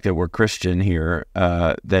the fact that we're Christian here,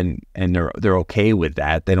 then they're okay with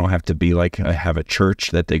that. They don't have to be have a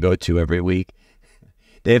church that they go to every week.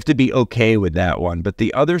 They have to be okay with that one. But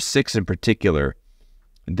the other 6 in particular,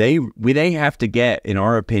 they have to get, in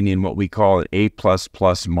our opinion, what we call an A++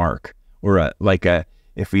 mark, or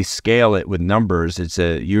if we scale it with numbers, it's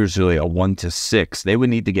usually a 1 to 6. They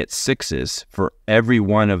would need to get 6s for every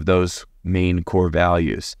one of those main core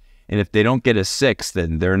values. And if they don't get a 6,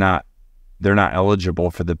 then they're not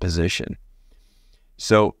eligible for the position.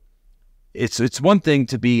 So it's one thing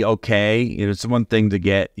to be okay. It's one thing to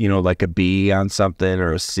get, like a B on something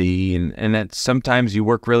or a C, and that sometimes you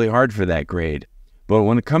work really hard for that grade. But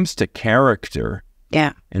when it comes to character,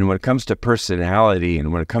 yeah, and when it comes to personality,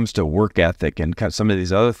 and when it comes to work ethic and some of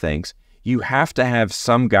these other things, you have to have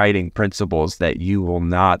some guiding principles that you will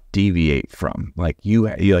not deviate from.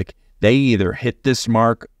 They either hit this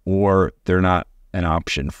mark or they're not an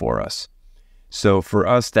option for us. So for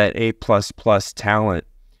us, that A++ talent,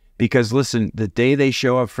 because listen, the day they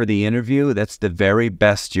show up for the interview, that's the very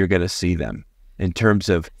best you're going to see them in terms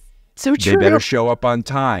of so true. They better show up on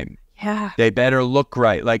time. Yeah. They better look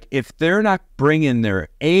right. If they're not bringing their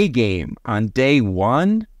A game on day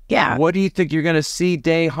 1, yeah, what do you think you're going to see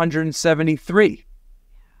day 173?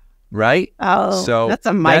 right? Oh, So that's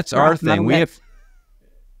a mic that's our drop thing. We moment. have,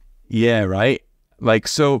 yeah, right. Like,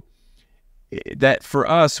 so that for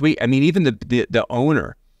us, I mean, even the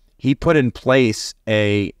owner, he put in place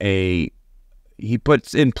he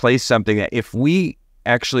puts in place something that if we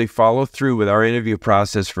actually follow through with our interview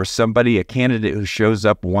process for somebody, a candidate who shows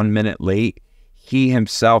up 1 minute late, he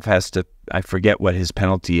himself has to, I forget what his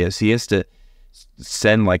penalty is. He has to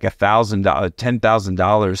send like $1,000,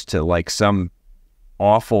 $10,000 to like some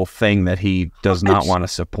awful thing that he does not want to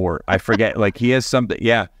support. I forget, like he has something,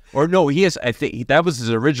 yeah. Or no, he has, I think that was his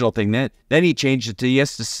original thing. Then he changed it to, he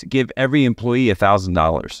has to give every employee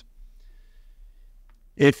 $1,000.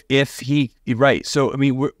 If he, right. So, I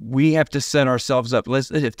mean, we have to set ourselves up.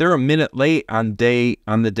 If they're a minute late on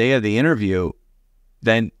the day of the interview,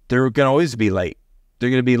 then they're going to always be late. They're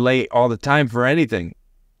going to be late all the time for anything.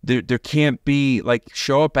 There can't be like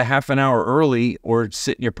show up a half an hour early or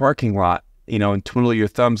sit in your parking lot, and twiddle your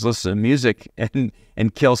thumbs, listen to music and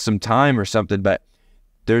kill some time or something. But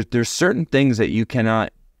there's certain things that you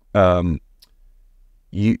cannot,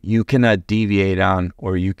 you cannot deviate on,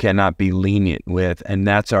 or you cannot be lenient with, and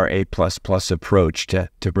that's our A++ approach to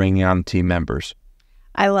bringing on team members.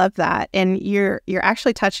 I love that. And you're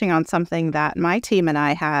actually touching on something that my team and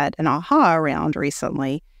I had an aha around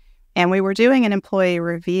recently. And we were doing an employee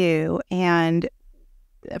review, and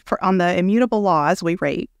on the immutable laws, we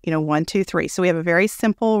rate, 1, 2, 3. So we have a very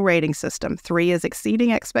simple rating system. 3 is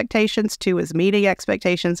exceeding expectations, 2 is meeting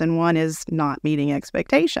expectations, and 1 is not meeting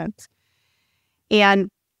expectations. And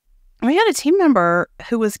we had a team member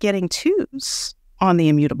who was getting 2s on the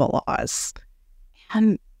immutable laws.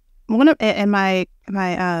 And my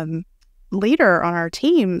leader on our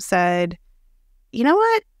team said, you know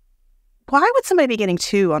what? Why would somebody be getting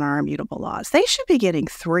 2 on our immutable laws? They should be getting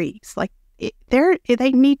 3s. Like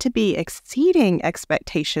they need to be exceeding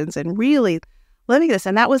expectations and really living this.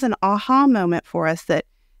 And that was an aha moment for us, that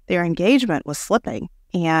their engagement was slipping,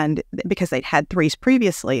 and because they'd had 3s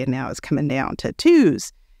previously and now it's coming down to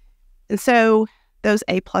 2s. And so those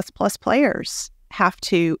A++ players have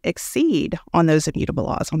to exceed on those immutable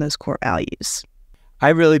laws, on those core values. I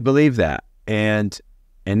really believe that. And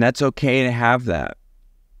that's okay to have that.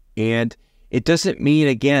 And it doesn't mean,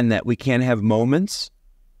 again, that we can't have moments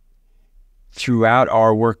throughout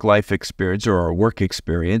our work-life experience or our work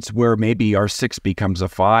experience where maybe our 6 becomes a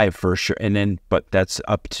 5 for sure. And then, but that's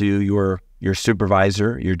up to your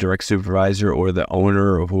supervisor, your direct supervisor, or the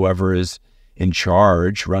owner, or whoever is in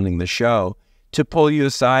charge running the show, to pull you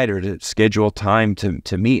aside or to schedule time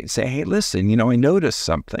to meet and say, hey, listen, I noticed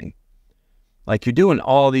something. Like you're doing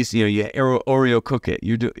all these, you Oreo cookie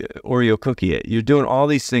it. You're doing all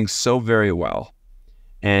these things so very well.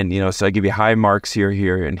 And, so I give you high marks here,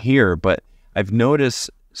 and here, but I've noticed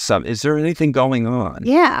is there anything going on?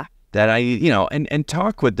 Yeah. That I, and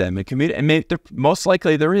talk with them and communicate. And most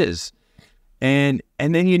likely there is. And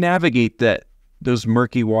then you navigate those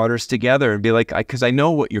murky waters together and be like, because I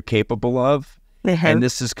know what you're capable of. Mm-hmm. And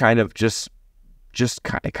this is kind of just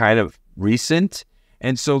kind of recent.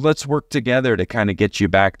 And so let's work together to kind of get you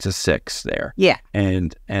back to 6 there. Yeah.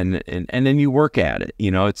 And then you work at it.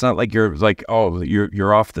 It's not like you're like, oh,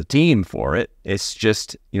 you're off the team for it. It's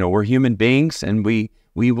just, we're human beings, and we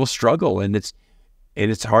will struggle, and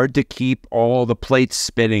it's hard to keep all the plates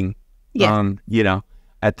spinning. Yeah.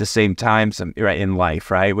 At the same time, right, in life,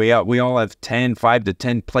 right? We all have 5 to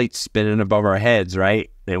 10 plates spinning above our heads, right?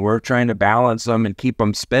 And we're trying to balance them and keep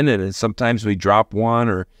them spinning. And sometimes we drop one,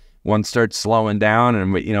 or one starts slowing down,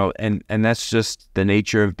 and we, and that's just the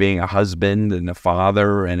nature of being a husband and a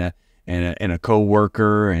father and a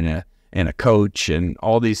coworker and a coach, and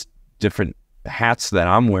all these different hats that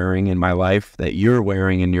I'm wearing in my life that you're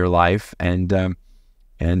wearing in your life, and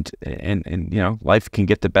life can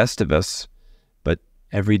get the best of us, but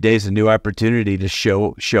every day is a new opportunity to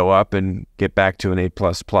show up and get back to an A++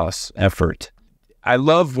 effort. I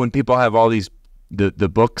love when people have all these the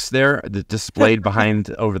books there displayed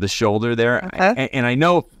behind over the shoulder there. Uh-huh. And I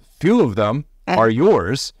know a few of them are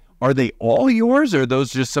yours. Are they all yours, or are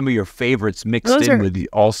those just some of your favorites mixed in with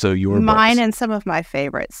also your mine books? And some of my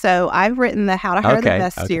favorites. So I've written the How to Hire the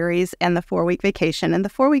Best series and the 4-Week Vacation. And the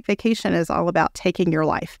 4-Week Vacation is all about taking your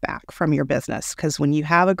life back from your business, because when you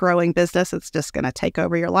have a growing business, it's just going to take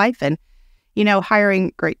over your life. And,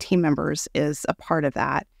 hiring great team members is a part of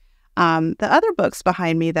that. The other books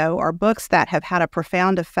behind me, though, are books that have had a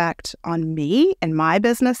profound effect on me and my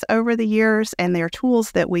business over the years, and they're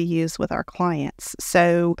tools that we use with our clients.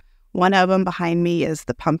 So one of them behind me is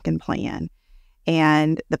the Pumpkin Plan.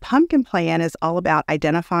 And the Pumpkin Plan is all about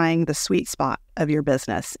identifying the sweet spot of your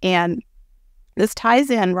business. And this ties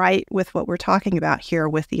in right with what we're talking about here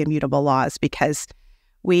with the immutable laws, because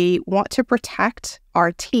We want to protect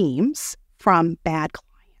our teams from bad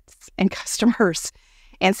clients and customers.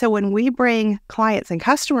 And so when we bring clients and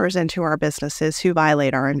customers into our businesses who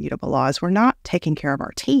violate our immutable laws, we're not taking care of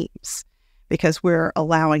our teams because we're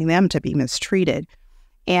allowing them to be mistreated.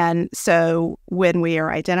 And so when we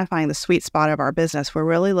are identifying the sweet spot of our business, we're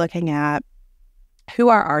really looking at who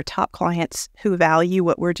are our top clients who value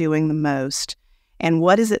what we're doing the most, and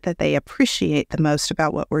what is it that they appreciate the most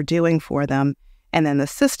about what we're doing for them, and then the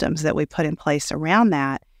systems that we put in place around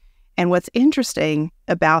that. And what's interesting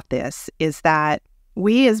about this is that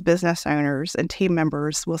we as business owners and team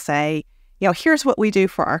members will say, here's what we do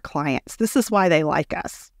for our clients. This is why they like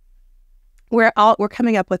us. We're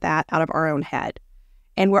coming up with that out of our own head,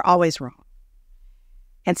 and we're always wrong.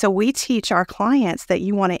 And so we teach our clients that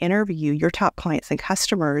you want to interview your top clients and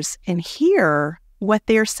customers and hear what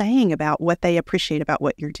they're saying about what they appreciate about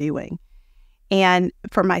what you're doing. And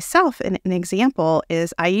for myself, an example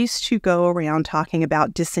is I used to go around talking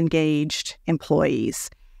about disengaged employees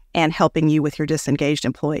and helping you with your disengaged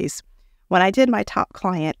employees. When I did my top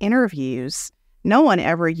client interviews, no one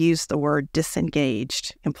ever used the word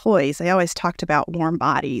disengaged employees. They always talked about warm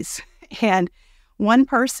bodies. And one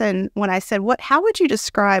person, when I said, how would you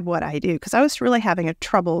describe what I do? Because I was really having a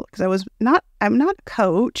trouble, because I'm not a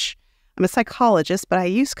coach, I'm a psychologist, but I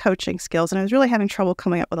use coaching skills, and I was really having trouble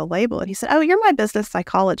coming up with a label. And he said, "Oh, you're my business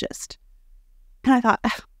psychologist." And I thought,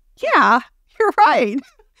 yeah, you're right.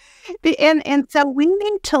 And so we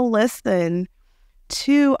need to listen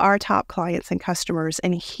to our top clients and customers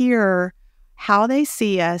and hear how they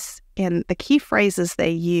see us and the key phrases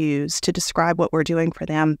they use to describe what we're doing for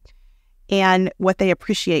them and what they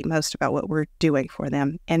appreciate most about what we're doing for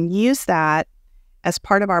them, and use that as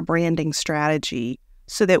part of our branding strategy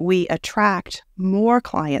so that we attract more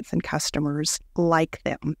clients and customers like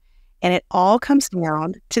them. And it all comes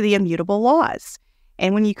down to the immutable laws.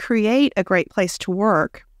 And when you create a great place to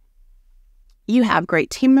work, you have great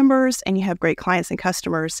team members and you have great clients and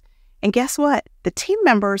customers. And guess what? The team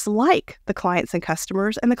members like the clients and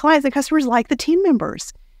customers, and the clients and customers like the team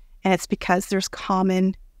members. And it's because there's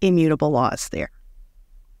common immutable laws there.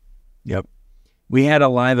 Yep. We had a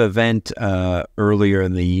live event earlier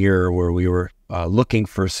in the year where we were looking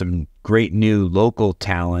for some great new local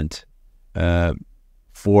talent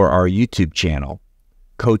for our YouTube channel.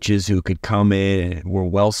 Coaches who could come in and were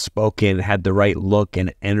well-spoken, had the right look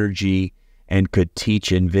and energy, and could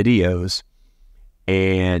teach in videos.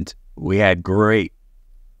 And we had a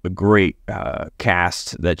great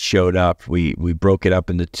cast that showed up. We broke it up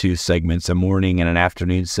into two segments, a morning and an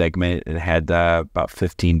afternoon segment, and had about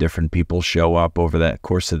 15 different people show up over that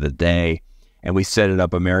course of the day. And we set it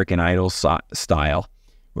up American Idol style,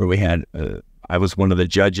 where we had, I was one of the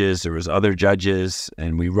judges, there was other judges,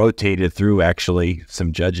 and we rotated through actually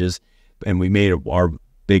some judges, and we made our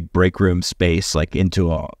big break room space like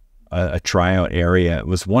into a tryout area. It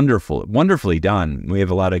was wonderfully done. We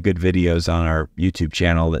have a lot of good videos on our YouTube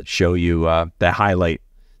channel that show you, that highlight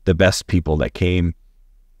the best people that came.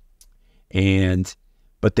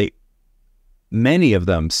 But many of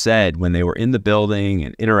them said when they were in the building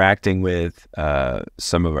and interacting with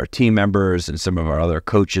some of our team members and some of our other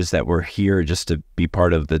coaches that were here just to be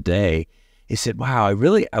part of the day, they said, "Wow,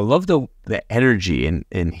 I love the energy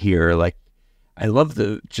in here. Like, I love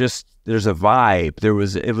there's a vibe.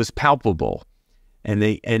 It was palpable." And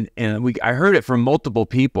I heard it from multiple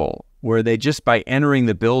people where they just, by entering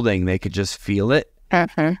the building, they could just feel it.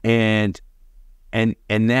 Uh-huh. And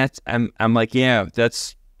that's, I'm like, yeah,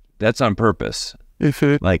 that's on purpose.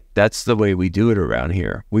 Mm-hmm. Like, that's the way we do it around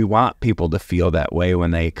here. We want people to feel that way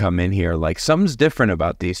when they come in here. Like, something's different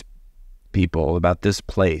about these people, about this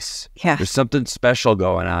place. Yeah. There's something special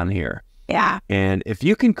going on here. Yeah. And if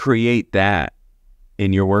you can create that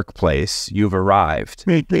in your workplace, you've arrived.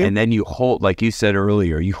 Mm-hmm. And then you hold, like you said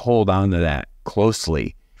earlier, you hold on to that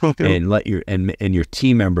closely. Mm-hmm. And let your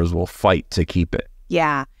team members will fight to keep it.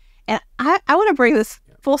 Yeah. And I want to bring this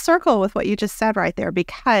full circle with what you just said right there,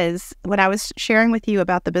 because when I was sharing with you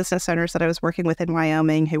about the business owners that I was working with in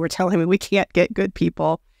Wyoming who were telling me we can't get good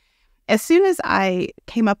people, as soon as I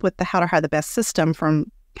came up with the how to hire the best system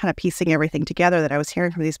from kind of piecing everything together that I was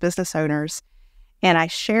hearing from these business owners, and I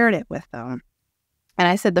shared it with them, and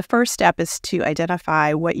I said the first step is to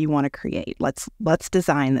identify what you want to create. Let's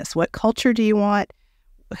design this. What culture do you want?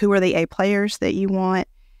 Who are the A players that you want?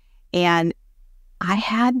 And I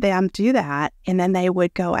had them do that, and then they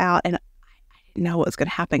would go out, and I didn't know what was going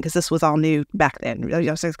to happen because this was all new back then. I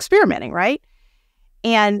was experimenting, right?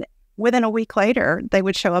 And within a week later, they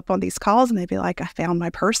would show up on these calls, and they'd be like, "I found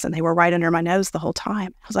my person." They were right under my nose the whole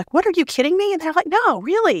time. I was like, "What, are you kidding me?" And they're like, "No,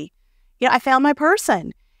 really. I found my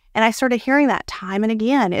person." And I started hearing that time and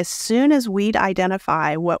again. As soon as we'd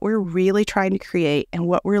identify what we're really trying to create and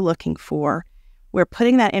what we're looking for, we're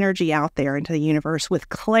putting that energy out there into the universe with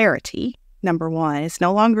clarity. Number one, it's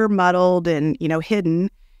no longer muddled and, hidden.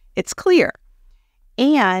 It's clear.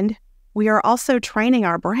 And we are also training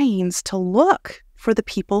our brains to look for the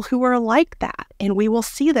people who are like that, and we will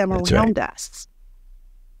see them around us.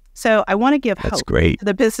 So I want to give hope to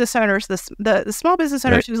the business owners, the small business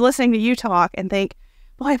owners who's listening to you talk and think,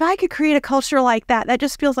 boy, if I could create a culture like that, that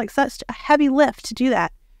just feels like such a heavy lift to do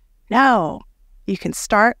that. No, you can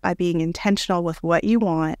start by being intentional with what you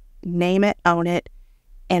want, name it, own it,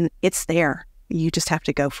 and it's there. You just have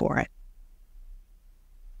to go for it.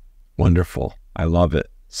 Wonderful. I love it.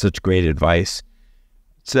 Such great advice.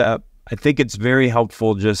 I think it's very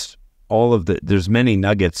helpful, just there's many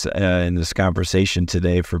nuggets in this conversation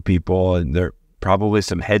today for people, and there probably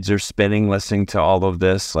some heads are spinning listening to all of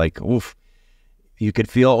this, like, oof, you could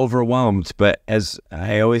feel overwhelmed. But as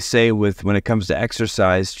I always say when it comes to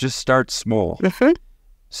exercise, just start small.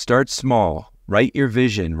 Start small. Write your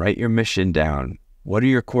vision, write your mission down. What are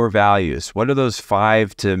your core values? What are those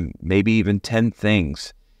 5 to maybe even 10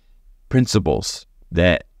 principles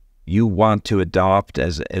that you want to adopt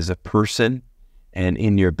as a person and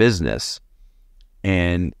in your business,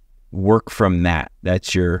 and work from that.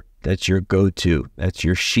 That's your go-to. That's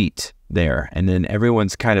your sheet there. And then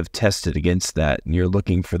everyone's kind of tested against that, and you're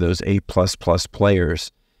looking for those A++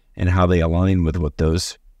 players and how they align with what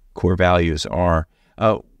those core values are.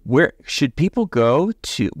 Where should people go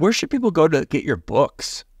to get your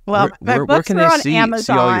books? Well, my books are on Amazon.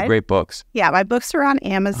 See all your great books? Yeah, my books are on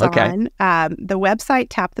Amazon. Okay. The website,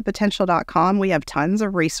 tapthepotential.com, we have tons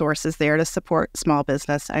of resources there to support small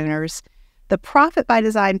business owners. The Profit by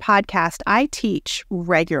Design podcast, I teach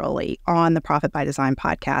regularly on the Profit by Design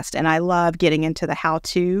podcast, and I love getting into the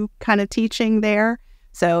how-to kind of teaching there.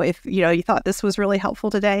 So if you thought this was really helpful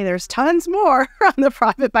today, there's tons more on the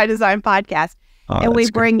Profit by Design podcast. And we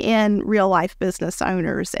bring in real life business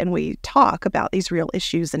owners, and we talk about these real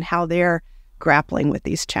issues and how they're grappling with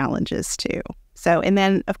these challenges too. So, and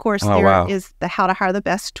then of course is the How to Hire the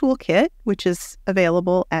Best toolkit, which is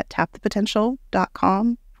available at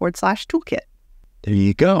tapthepotential.com/toolkit. There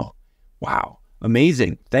you go. Wow.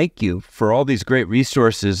 Amazing. Thank you for all these great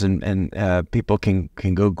resources, and people can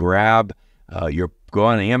go grab go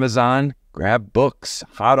on Amazon, grab books,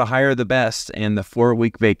 How to Hire the Best, and The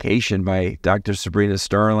 4-Week Vacation by Dr. Sabrina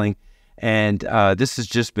Starling. And this has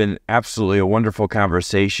just been absolutely a wonderful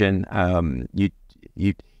conversation. You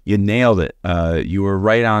nailed it. You were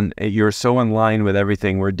right on. You're so in line with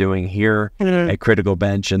everything we're doing here at Critical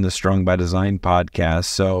Bench and the Strong by Design podcast.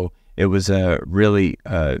 So it was a really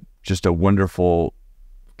just a wonderful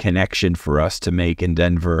connection for us to make in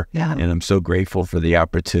Denver. Yeah. And I'm so grateful for the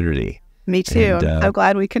opportunity. Me too. I'm so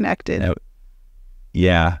glad we connected.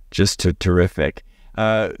 Yeah, just terrific.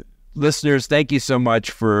 Listeners, thank you so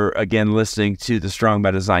much for, again, listening to the Strong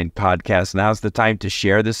by Design podcast. Now's the time to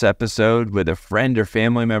share this episode with a friend or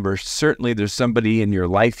family member. Certainly there's somebody in your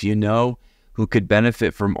life who could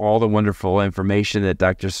benefit from all the wonderful information that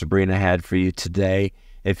Dr. Sabrina had for you today.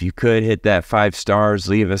 If you could hit that 5 stars,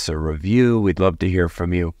 leave us a review. We'd love to hear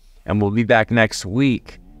from you. And we'll be back next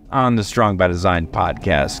week on the Strong by Design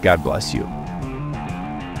podcast. God bless you.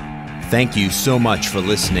 Thank you so much for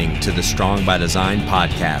listening to the Strong by Design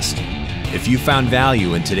podcast. If you found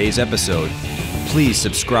value in today's episode, please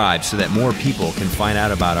subscribe so that more people can find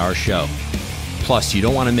out about our show. Plus, you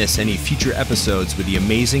don't want to miss any future episodes with the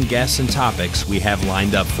amazing guests and topics we have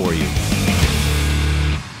lined up for you.